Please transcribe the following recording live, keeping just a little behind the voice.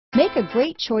Make a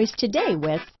great choice today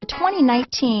with the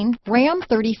 2019 Ram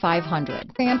 3500.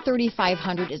 Ram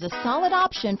 3500 is a solid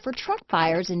option for truck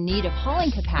buyers in need of hauling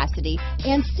capacity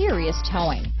and serious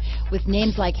towing. With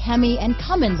names like Hemi and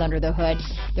Cummins under the hood,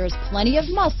 there's plenty of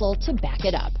muscle to back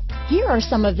it up. Here are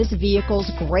some of this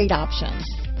vehicle's great options: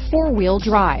 four-wheel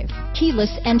drive,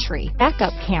 keyless entry,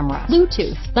 backup camera,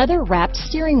 Bluetooth, leather-wrapped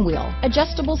steering wheel,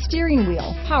 adjustable steering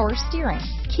wheel, power steering,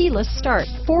 keyless start,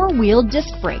 four-wheel disc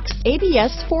brakes,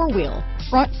 ABS four-wheel,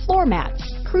 front floor mats,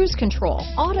 cruise control,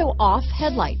 auto-off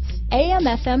headlights,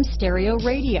 AM/FM stereo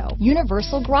radio,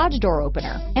 universal garage door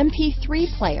opener, MP3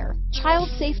 player, child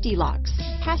safety locks,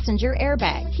 passenger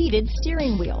airbag, heated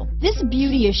steering wheel. This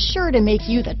beauty is sure to make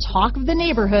you the talk of the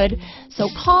neighborhood, so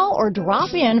call or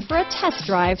drop in for a test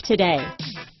drive today.